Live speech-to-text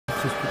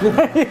Speaking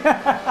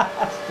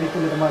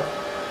to the mic.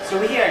 So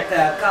we're here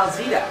at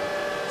Calxeda.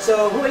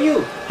 So who are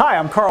you? Hi,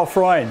 I'm Carl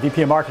Freund,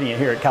 VP of Marketing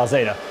here at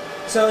Calxeda.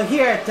 So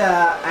here at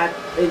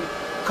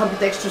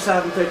Computex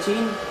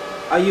 2013,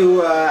 are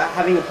you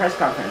having a press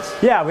conference?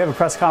 Yeah, we have a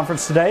press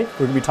conference today.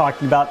 We're going to be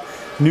talking about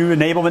new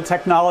enablement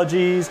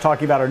technologies,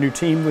 talking about our new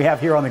team we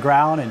have here on the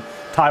ground in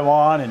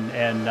Taiwan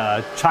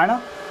and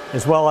China,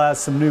 as well as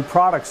some new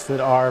products that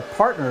our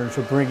partners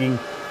are bringing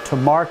to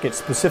market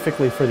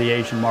specifically for the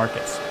Asian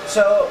markets.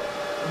 So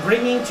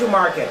bringing to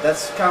market,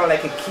 that's kind of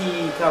like a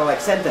key kind of like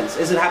sentence.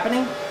 Is it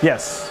happening?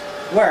 Yes.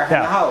 Where?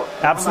 Yeah. How?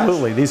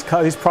 Absolutely.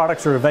 How these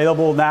products are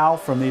available now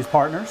from these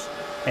partners,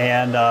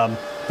 and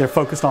they're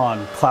focused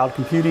on cloud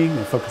computing,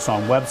 they're focused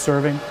on web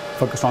serving,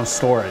 focused on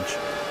storage.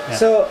 Yeah.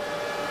 So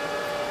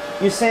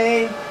you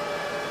say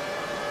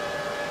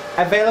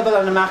available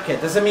on the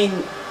market. Does it mean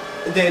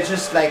they're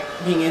just like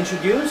being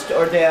introduced,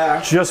 or they are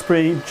just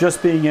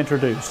being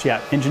introduced? Yeah,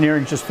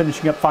 engineering just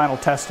finishing up final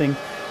testing.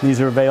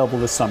 These are available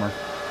this summer.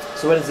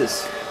 So what is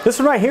this? This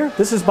one right here,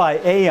 this is by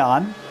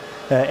Aaeon.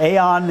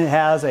 Aaeon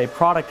has a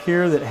product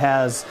here that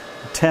has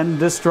 10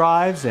 disk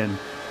drives and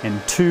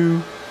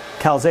 2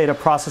 Calxeda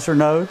processor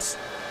nodes,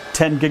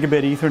 10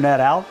 gigabit Ethernet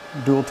out,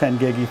 dual 10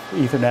 gig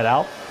Ethernet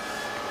out.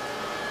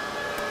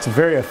 It's a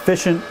very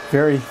efficient,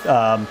 very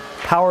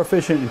power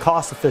efficient and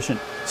cost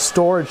efficient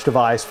storage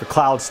device for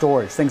cloud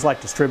storage. Things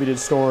like distributed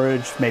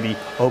storage, maybe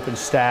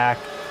OpenStack,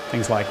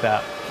 things like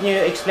that. Can you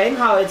explain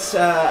how it's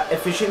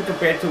efficient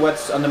compared to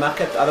what's on the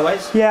market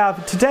otherwise? Yeah,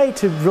 today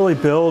to really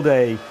build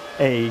a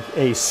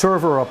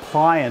server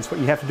appliance, what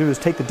you have to do is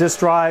take the disk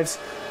drives,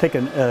 take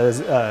an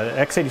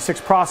x86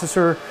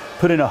 processor,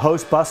 put in a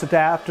host bus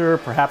adapter,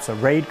 perhaps a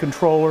RAID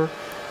controller,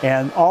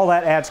 and all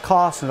that adds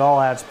cost, and all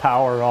adds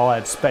power, and all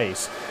adds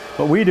space.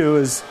 What we do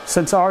is,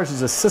 since ours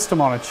is a system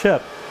on a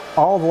chip,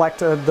 all the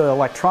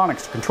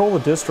electronics to control the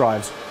disk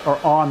drives are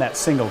on that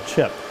single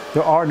chip.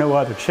 There are no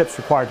other chips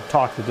required to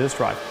talk to the disk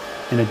drive.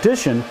 In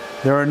addition,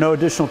 there are no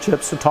additional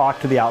chips to talk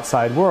to the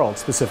outside world,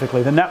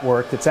 specifically the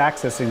network that's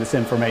accessing this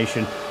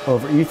information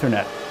over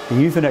Ethernet. The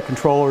Ethernet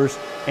controllers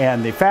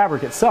and the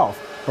fabric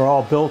itself are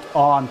all built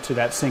onto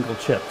that single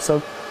chip.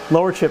 So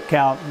lower chip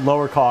count,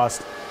 lower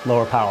cost,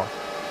 lower power,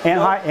 and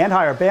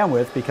higher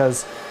bandwidth,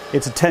 because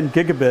it's a 10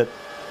 gigabit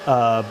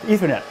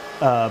Ethernet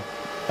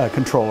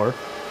controller.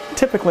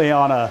 Typically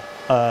on an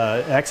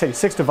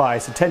x86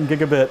 device, a 10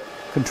 gigabit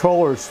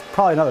controller is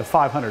probably another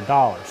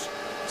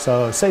 $500.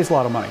 So it saves a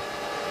lot of money.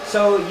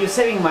 So you're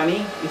saving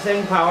money, you're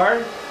saving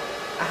power,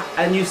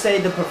 and you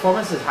say the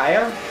performance is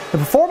higher? The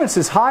performance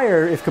is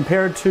higher if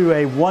compared to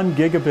a 1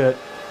 gigabit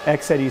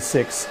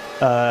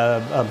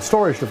x86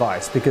 storage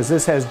device, because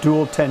this has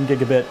dual 10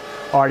 gigabit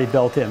already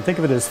built in. Think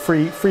of it as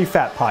free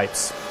fat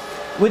pipes.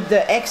 Would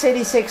the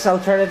x86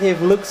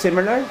 alternative look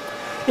similar?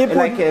 It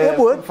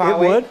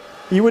would.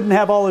 You wouldn't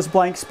have all this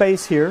blank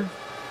space here.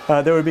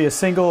 There would be a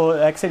single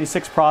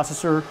x86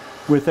 processor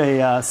with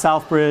a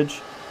South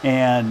Bridge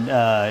and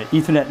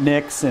Ethernet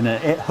NICs and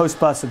a host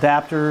bus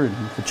adapter and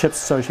the chips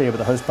associated with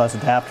the host bus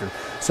adapter.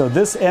 So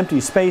this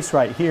empty space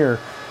right here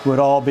would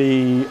all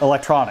be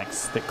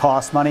electronics that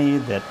cost money,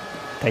 that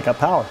take up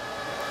power.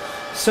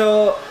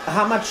 So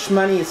how much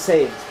money is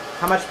saved?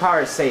 How much power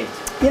is saved?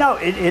 You know,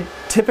 it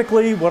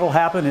typically what will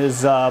happen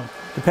is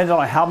depends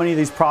on how many of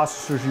these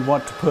processors you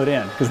want to put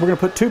in, because we're going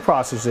to put 2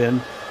 processors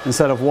in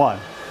instead of 1.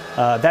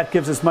 That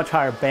gives us much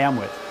higher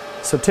bandwidth.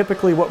 So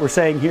typically what we're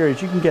saying here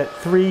is you can get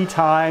 3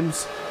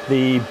 times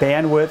the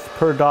bandwidth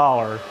per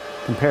dollar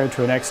compared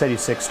to an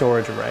x86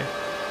 storage array.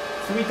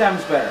 3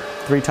 times better?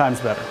 3 times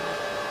better.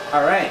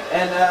 All right,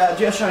 and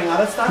you're showing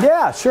other stuff?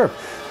 Yeah, sure.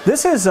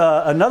 This is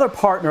another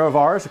partner of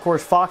ours. Of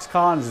course,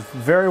 Foxconn is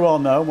very well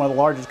known, one of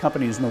the largest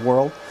companies in the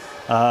world,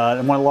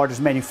 and one of the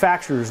largest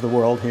manufacturers of the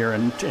world here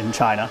in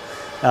China.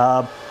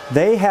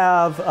 They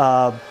have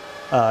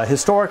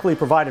historically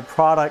provided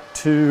product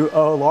to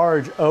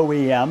large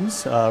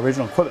OEMs,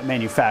 original equipment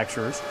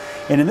manufacturers,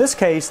 and in this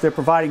case they're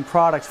providing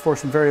products for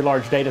some very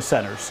large data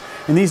centers,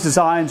 and these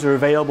designs are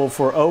available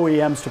for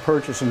OEMs to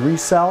purchase and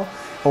resell,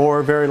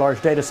 or very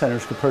large data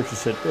centers to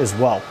purchase it as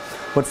well.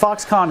 What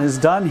Foxconn has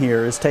done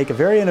here is take a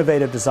very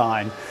innovative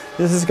design.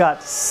 This has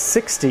got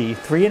 60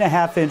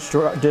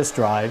 3.5-inch disk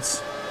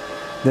drives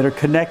that are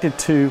connected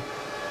to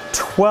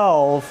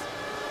 12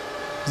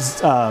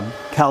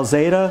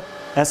 Calxeda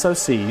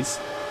SoCs,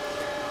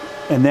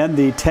 and then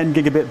the 10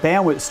 gigabit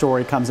bandwidth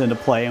story comes into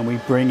play, and we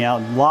bring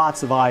out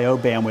lots of I/O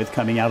bandwidth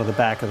coming out of the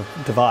back of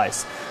the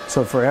device.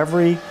 So for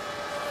every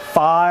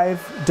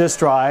 5 disk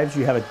drives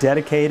you have a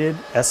dedicated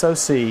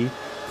SoC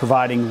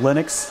providing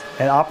Linux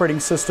and operating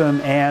system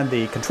and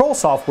the control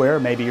software,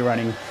 maybe you're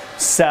running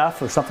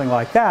Ceph or something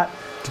like that,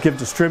 to give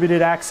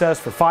distributed access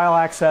for file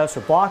access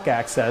or block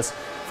access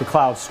for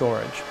cloud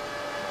storage.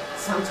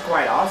 Sounds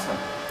quite awesome.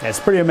 Yeah, it's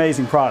a pretty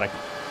amazing product.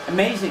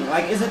 Amazing.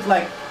 Like, is it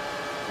like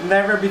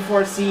never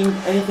before seen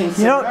anything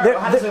similar? You know,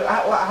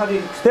 how do you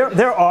explain this?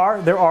 There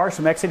are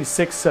some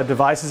x86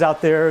 devices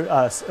out there,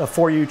 a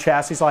 4U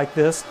chassis like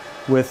this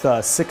with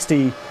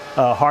 60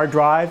 hard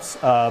drives.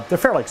 They're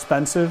fairly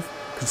expensive,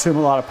 consume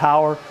a lot of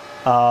power,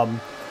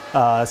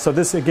 So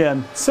this,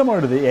 again,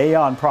 similar to the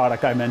Aaeon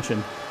product I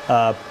mentioned,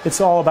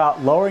 it's all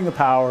about lowering the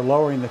power,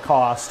 lowering the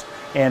cost,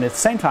 and at the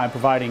same time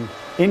providing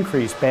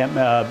increased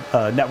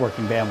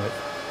networking bandwidth.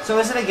 So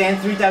is it again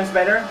 3 times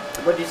better?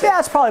 What do you say? Yeah,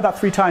 it's probably about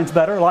 3 times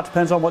better. A lot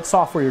depends on what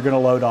software you're going to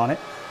load on it.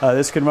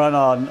 This can run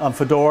on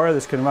Fedora,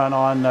 this can run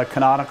on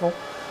Canonical,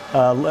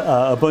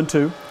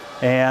 Ubuntu,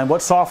 and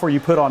what software you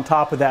put on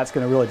top of that's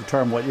going to really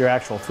determine what your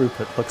actual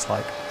throughput looks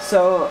like.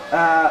 So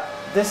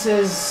this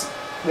is,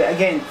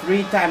 again,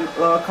 3 times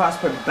lower cost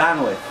per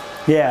bandwidth.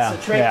 Yeah, That's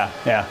the trick.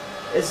 yeah.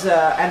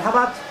 And how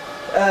about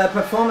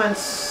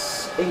performance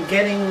in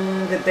getting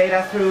the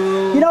data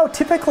through? You know,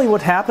 typically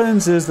what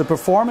happens is the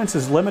performance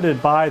is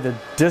limited by the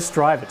disk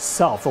drive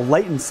itself. The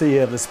latency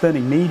of the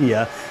spinning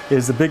media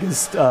is the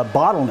biggest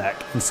bottleneck.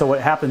 And so what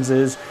happens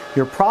is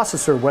your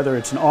processor, whether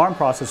it's an ARM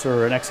processor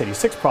or an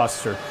x86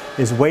 processor,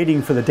 is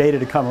waiting for the data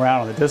to come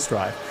around on the disk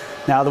drive.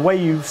 Now, the way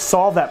you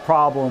solve that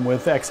problem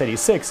with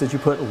x86 is you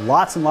put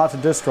lots and lots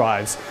of disk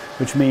drives,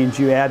 which means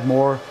you add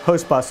more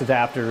host bus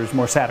adapters,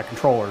 more SATA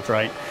controllers,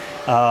 right?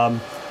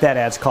 That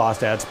adds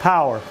cost, adds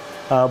power.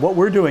 What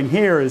we're doing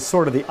here is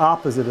sort of the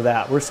opposite of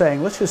that. We're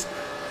saying let's just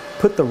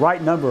put the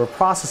right number of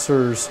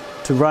processors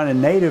to run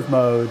in native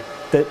mode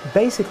that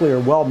basically are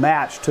well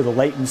matched to the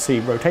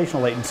latency,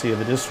 rotational latency of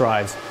the disk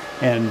drives,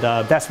 and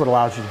that's what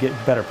allows you to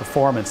get better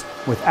performance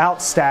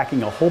without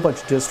stacking a whole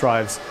bunch of disk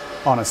drives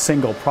on a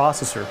single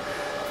processor.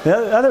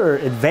 The other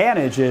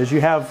advantage is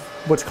you have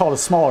what's called a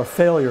smaller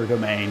failure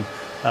domain.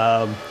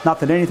 Not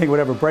that anything would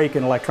ever break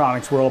in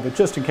electronics world, but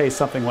just in case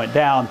something went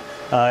down,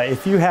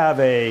 if you have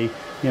a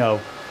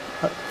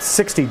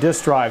 60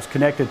 disk drives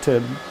connected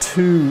to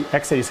 2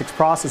 x86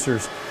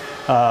 processors,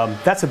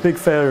 that's a big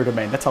failure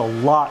domain. That's a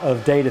lot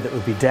of data that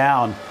would be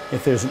down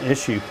if there's an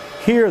issue.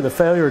 Here, the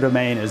failure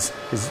domain is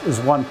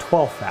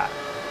 1/12 that,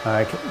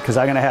 because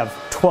I'm going to have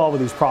 12 of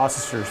these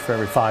processors for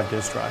every 5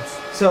 disk drives.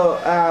 So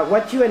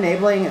what you're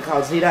enabling at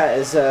Calxeda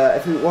is,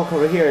 if we walk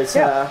over here, it's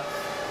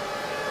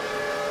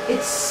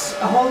it's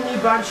a whole new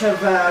bunch of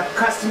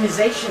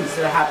customizations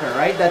that happen,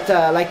 right?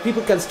 That like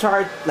people can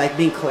start like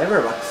being clever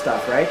about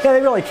stuff, right? Yeah,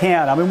 they really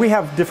can. I mean, we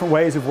have different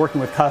ways of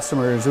working with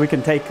customers. We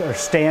can take our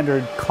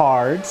standard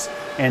cards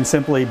and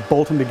simply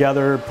bolt them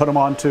together, put them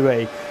onto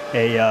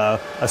a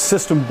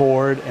system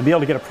board, and be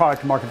able to get a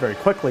product to market very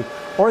quickly.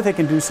 Or they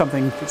can do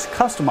something that's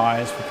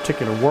customized for a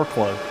particular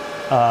workload,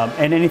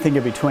 and anything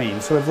in between.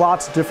 So we have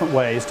lots of different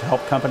ways to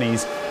help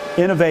companies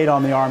innovate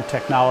on the ARM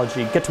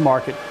technology, get to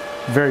market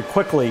very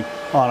quickly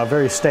on a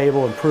very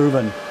stable and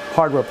proven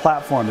hardware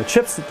platform. The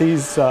chips that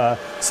these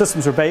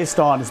systems are based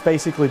on has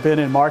basically been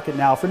in market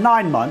now for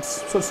 9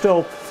 months, so it's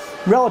still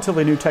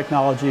relatively new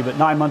technology, but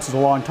 9 months is a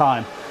long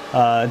time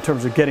in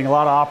terms of getting a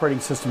lot of operating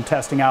system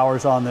testing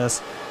hours on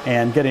this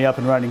and getting up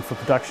and running for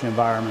production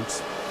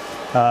environments.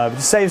 It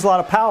saves a lot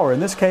of power. In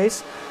this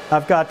case,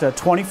 I've got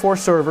 24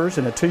 servers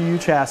in a 2U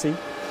chassis,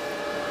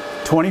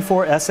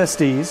 24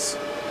 SSDs.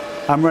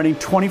 I'm running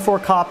 24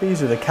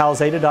 copies of the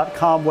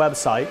Calxeda.com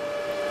website.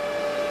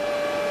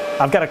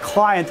 I've got a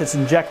client that's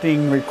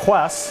injecting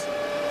requests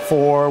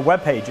for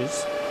web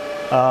pages,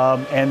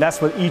 and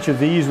that's what each of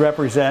these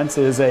represents,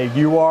 is a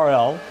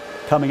URL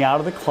coming out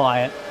of the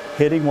client,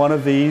 hitting one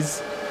of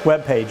these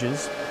web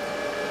pages.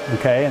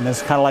 Okay, and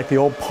this is kind of like the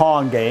old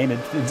Pong game.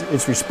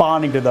 It's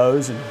responding to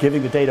those and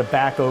giving the data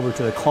back over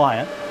to the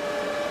client.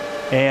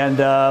 And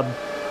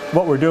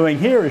what we're doing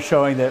here is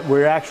showing that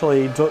we're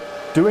actually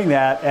doing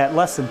that at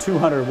less than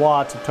 200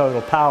 watts of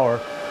total power,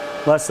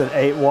 less than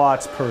 8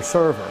 watts per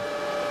server.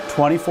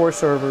 24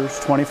 servers,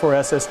 24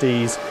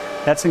 SSDs.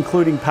 That's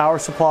including power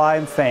supply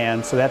and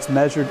fan, so that's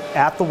measured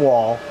at the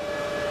wall.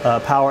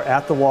 Power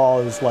at the wall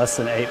is less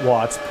than 8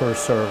 watts per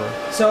server.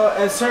 So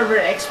a server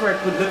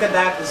expert would look at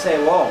that and say,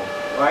 whoa,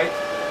 right?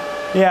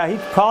 Yeah,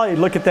 he'd probably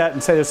look at that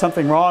and say there's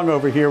something wrong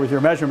over here with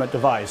your measurement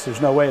device.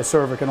 There's no way a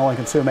server can only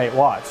consume 8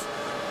 watts.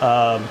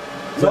 No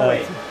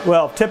way.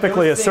 Well,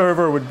 typically a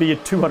server would be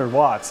at 200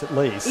 watts at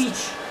least.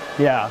 Each?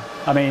 Yeah,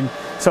 I mean,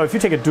 so if you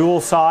take a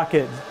dual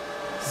socket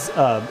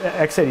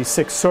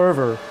x86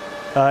 server,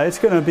 it's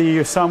going to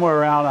be somewhere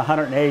around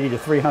 180 to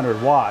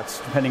 300 watts,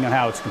 depending on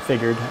how it's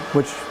configured,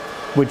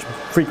 which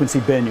frequency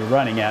bin you're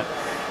running at.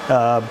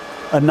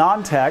 A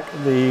non-tech,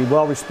 the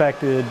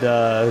well-respected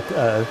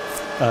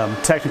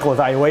technical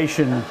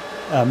evaluation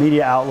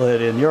media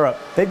outlet in Europe,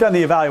 they've done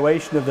the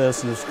evaluation of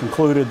this and has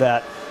concluded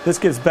that this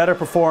gives better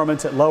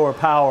performance at lower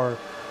power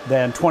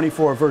than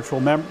 24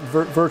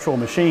 virtual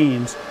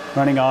machines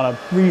running on a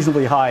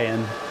reasonably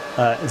high-end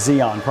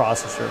Xeon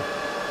processor.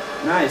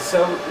 Nice.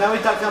 So now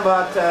we're talking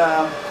about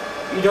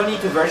you don't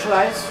need to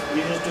virtualize.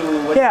 You just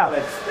do what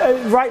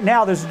right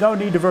now there's no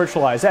need to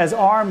virtualize. As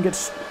ARM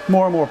gets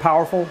more and more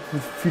powerful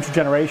with future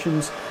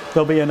generations,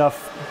 there'll be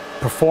enough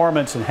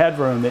performance and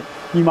headroom that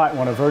you might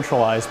want to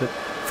virtualize. But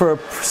for a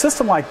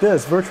system like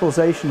this,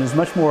 virtualization is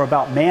much more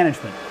about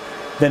management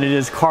than it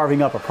is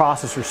carving up a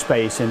processor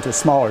space into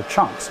smaller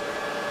chunks.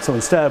 So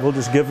instead, we'll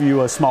just give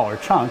you a smaller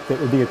chunk that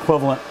would be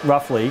equivalent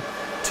roughly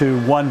to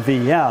 1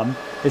 VM.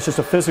 It's just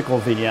a physical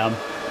VM,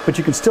 but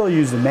you can still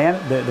use the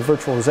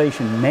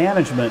virtualization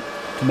management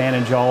to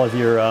manage all of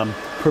your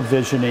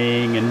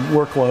provisioning and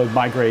workload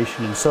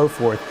migration and so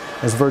forth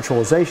as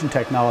virtualization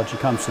technology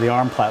comes to the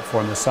ARM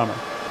platform this summer.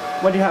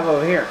 What do you have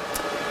over here?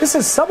 This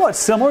is somewhat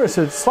similar. It's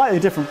a slightly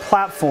different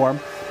platform,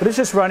 but it's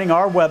just running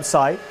our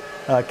website,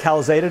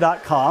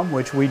 Calxeda.com,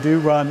 which we do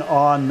run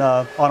on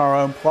our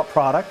own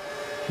product,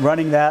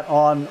 running that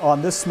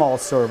on this small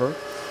server.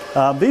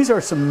 These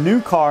are some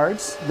new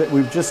cards that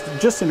we've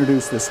just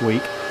introduced this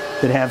week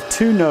that have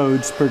 2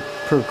 nodes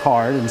per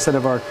card instead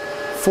of our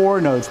 4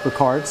 nodes per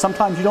card.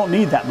 Sometimes you don't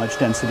need that much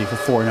density for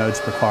 4 nodes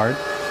per card.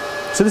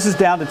 So this is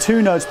down to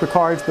 2 nodes per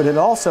card, but it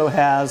also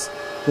has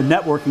the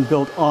networking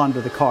built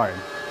onto the card.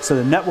 So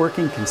the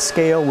networking can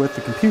scale with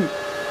the compute.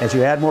 As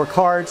you add more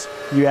cards,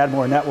 you add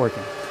more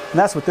networking. And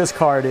that's what this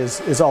card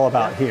is all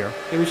about here.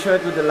 Can we show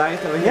it with the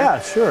light over here?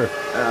 Yeah, sure.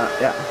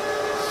 Yeah.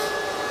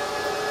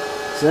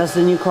 So that's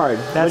the new card.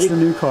 That's the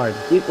new card.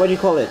 What do you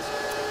call it?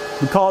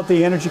 We call it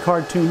the Energy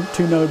Card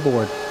 2-node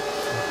board.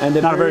 And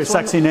the not a very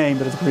sexy name,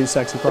 but it's a pretty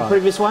sexy product. The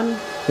previous one?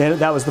 Yeah,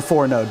 that was the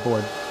 4-node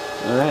board.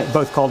 All right.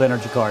 Both called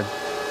Energy Card.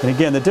 And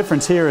again, the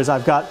difference here is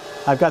I've got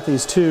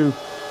these two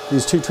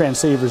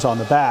transceivers on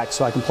the back,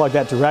 so I can plug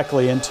that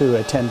directly into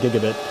a 10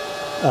 gigabit,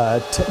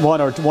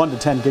 1 to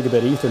 10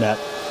 gigabit Ethernet.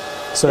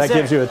 So that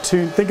gives you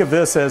think of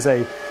this as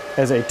a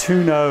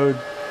 2-node,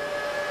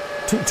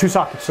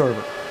 2-socket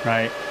server,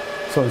 right?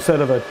 So instead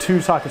of a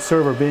 2-socket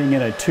server being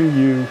in a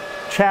 2U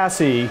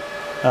chassis,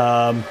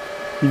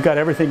 you've got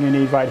everything you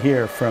need right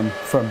here, from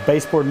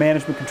baseboard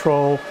management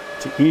control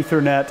to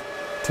Ethernet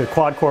to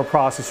quad-core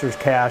processors,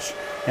 cache,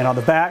 and on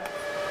the back,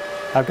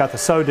 I've got the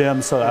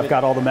SODIMM, so I've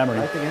got all the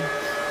memory.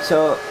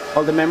 So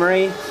all the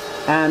memory,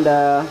 and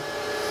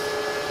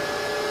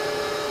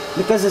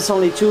because it's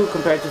only 2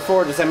 compared to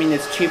 4, does that mean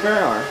it's cheaper,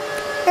 or?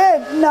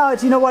 No,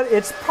 you know what?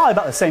 It's probably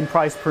about the same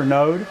price per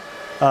node.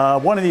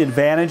 One of the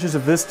advantages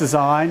of this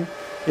design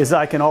is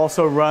I can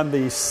also run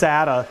the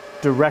SATA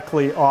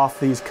directly off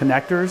these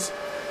connectors.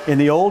 In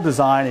the old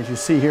design, as you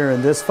see here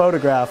in this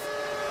photograph,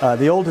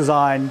 the old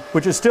design,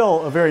 which is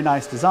still a very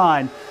nice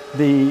design,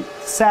 the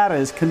SATA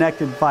is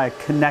connected via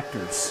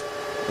connectors.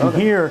 And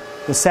here,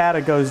 the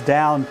SATA goes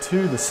down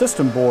to the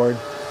system board,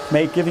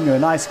 giving you a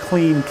nice,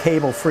 clean,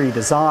 cable-free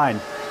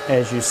design,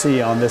 as you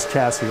see on this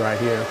chassis right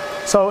here.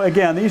 So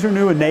again, these are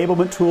new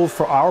enablement tools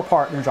for our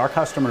partners, our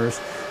customers,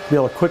 to be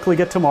able to quickly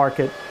get to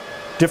market,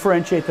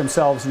 differentiate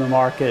themselves in the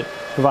market,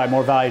 provide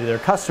more value to their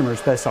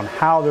customers based on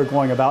how they're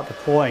going about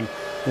deploying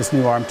this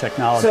new ARM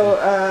technology.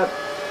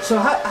 So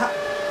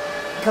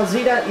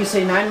Calxeda, you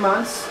say 9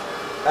 months?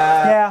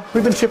 Yeah,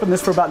 we've been shipping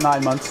this for about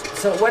 9 months.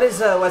 So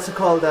what's it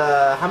called?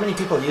 How many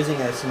people using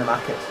this in the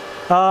market?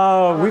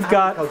 We've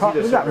got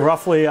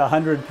roughly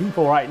 100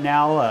 people right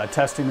now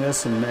testing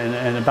this,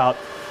 and about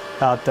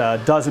a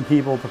dozen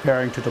people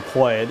preparing to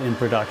deploy it in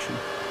production.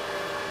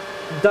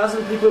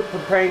 Dozen people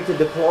preparing to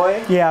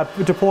deploy? Yeah,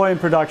 deploy in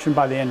production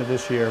by the end of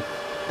this year.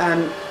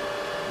 And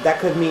that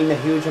could mean a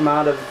huge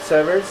amount of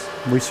servers?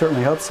 We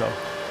certainly hope so.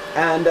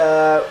 And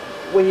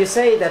when you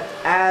say that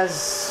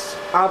as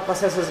our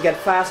processors get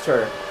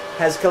faster,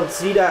 has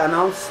Calxeda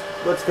announced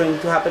what's going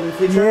to happen in the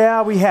future?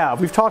 Yeah, we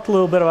have. We've talked a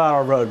little bit about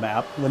our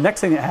roadmap. The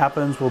next thing that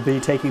happens will be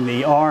taking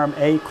the ARM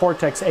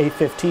Cortex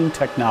A15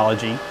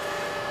 technology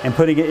and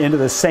putting it into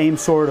the same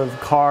sort of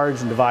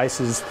cards and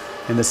devices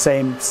and the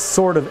same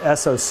sort of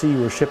SoC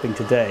we're shipping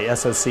today.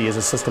 SoC is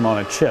a system on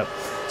a chip.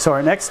 So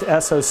our next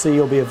SoC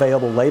will be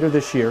available later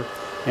this year,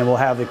 and we'll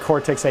have the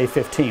Cortex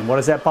A15. What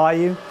does that buy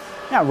you?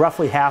 Yeah,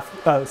 roughly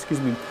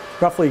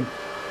roughly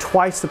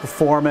twice the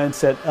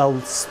performance at a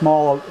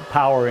small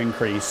power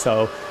increase.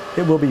 So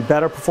it will be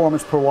better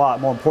performance per watt,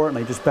 more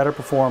importantly, just better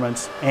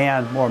performance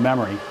and more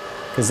memory.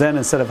 Because then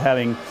instead of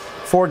having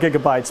 4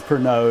 gigabytes per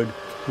node,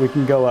 we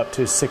can go up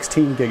to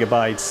 16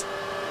 gigabytes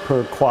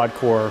per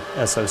quad-core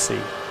SoC.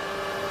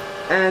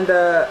 And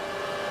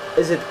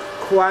is it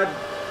quad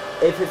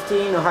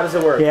A15, or how does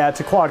it work? Yeah, it's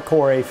a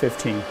quad-core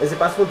A15. Is it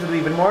possible to do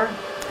even more?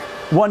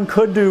 One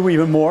could do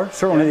even more.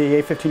 Certainly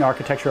the A15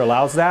 architecture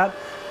allows that.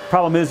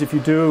 Problem is, if you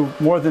do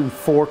more than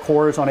 4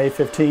 cores on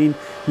A15,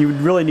 you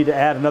would really need to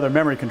add another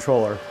memory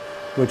controller,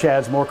 which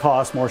adds more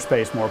cost, more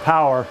space, more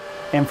power.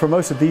 And for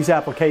most of these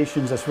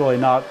applications, that's really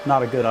not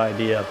a good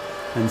idea.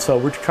 And so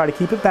we're trying to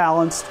keep it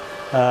balanced.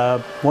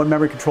 One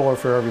memory controller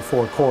for every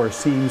 4 cores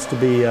seems to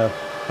be a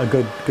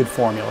good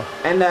formula.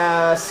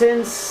 And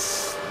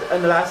since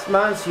in the last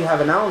months you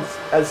have announced,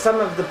 some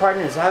of the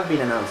partners have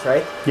been announced,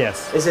 right?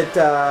 Yes. Is it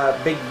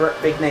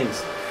big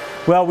names?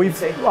 Well,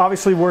 we've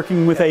obviously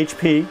working with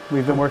HP.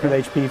 We've been working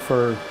with HP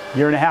for a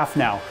year and a half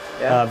now.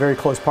 Yeah. Very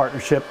close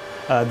partnership.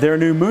 Their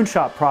new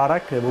Moonshot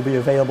product, it will be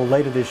available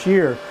later this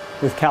year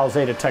with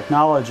Calxeda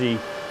technology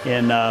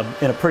in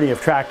a pretty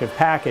attractive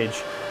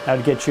package. That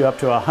would get you up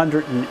to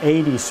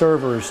 180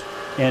 servers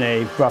in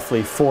a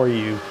roughly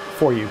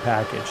 4U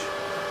package.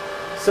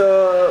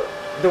 So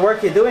the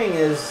work you're doing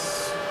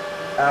is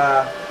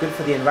good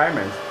for the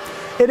environment.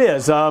 It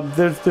is.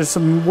 There's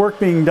some work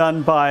being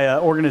done by an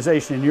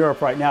organization in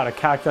Europe right now to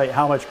calculate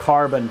how much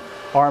carbon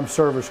ARM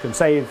servers can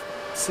save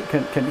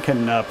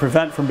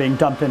prevent from being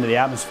dumped into the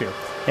atmosphere.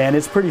 And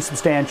it's pretty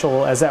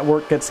substantial. As that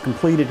work gets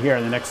completed here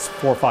in the next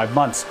 4 or 5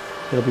 months,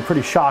 it'll be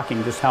pretty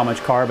shocking just how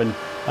much carbon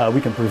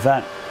we can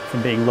prevent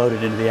from being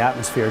loaded into the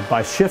atmosphere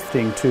by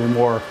shifting to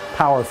more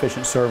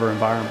power-efficient server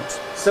environments.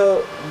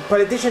 So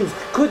politicians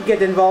could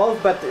get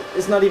involved, but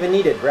it's not even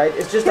needed, right?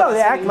 It's just about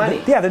saving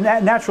money. Yeah, the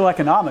natural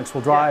economics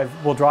will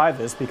drive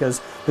this,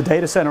 because the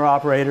data center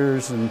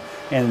operators and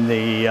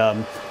the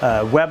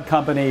web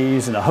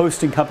companies and the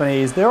hosting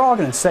companies, they're all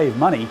going to save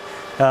money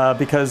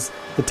because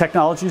the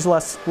technology is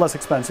less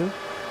expensive,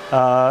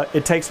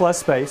 it takes less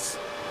space,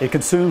 it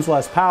consumes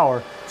less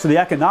power. So the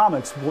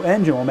economics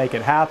engine will make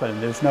it happen.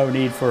 There's no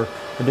need for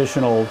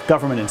additional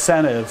government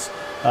incentives.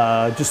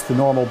 Just the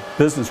normal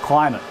business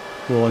climate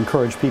will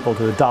encourage people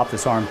to adopt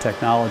this ARM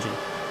technology.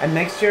 And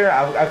next year,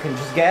 I can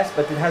just guess,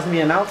 but it hasn't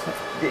been announced.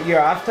 The year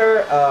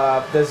after,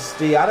 there's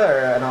the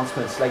other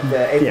announcements, like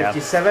the A57.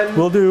 Yeah.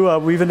 We'll do.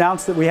 We've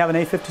announced that we have an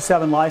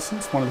A57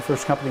 license. One of the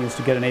first companies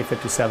to get an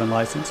A57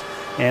 license,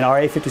 and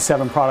our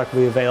A57 product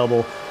will be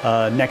available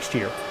next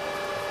year.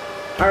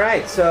 All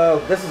right, so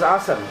this is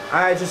awesome.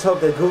 I just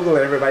hope that Google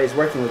and everybody's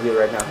working with you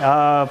right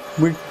now.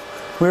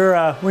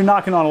 We're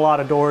knocking on a lot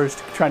of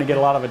doors, trying to get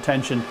a lot of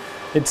attention.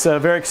 It's a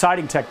very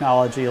exciting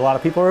technology. A lot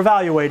of people are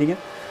evaluating it.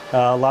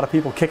 A lot of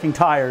people kicking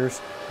tires,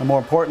 and more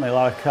importantly, a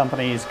lot of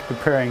companies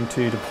preparing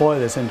to deploy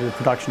this into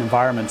production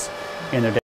environments in their